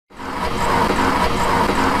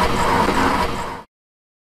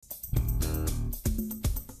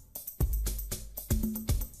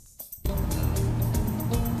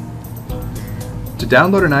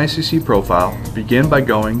download an ICC profile, begin by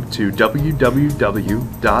going to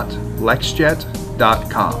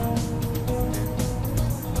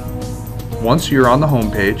www.LexJet.com. Once you're on the home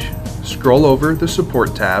page, scroll over the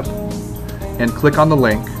Support tab and click on the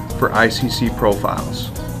link for ICC profiles.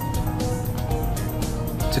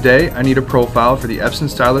 Today I need a profile for the Epson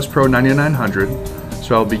Stylus Pro 9900,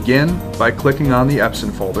 so I'll begin by clicking on the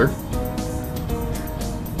Epson folder,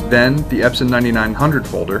 then the Epson 9900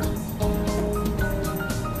 folder,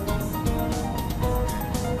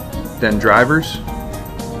 then Drivers,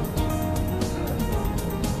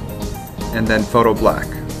 and then Photo Black.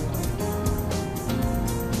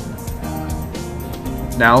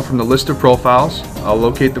 Now from the list of profiles, I'll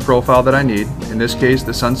locate the profile that I need, in this case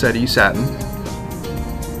the Sunset E Satin,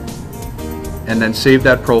 and then save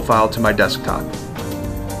that profile to my desktop.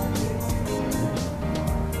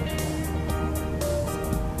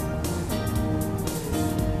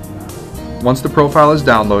 Once the profile is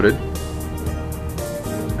downloaded,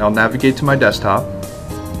 I'll navigate to my desktop,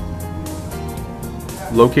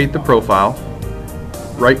 locate the profile,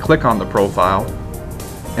 right-click on the profile,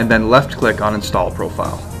 and then left-click on Install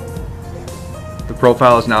Profile. The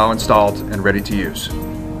profile is now installed and ready to use.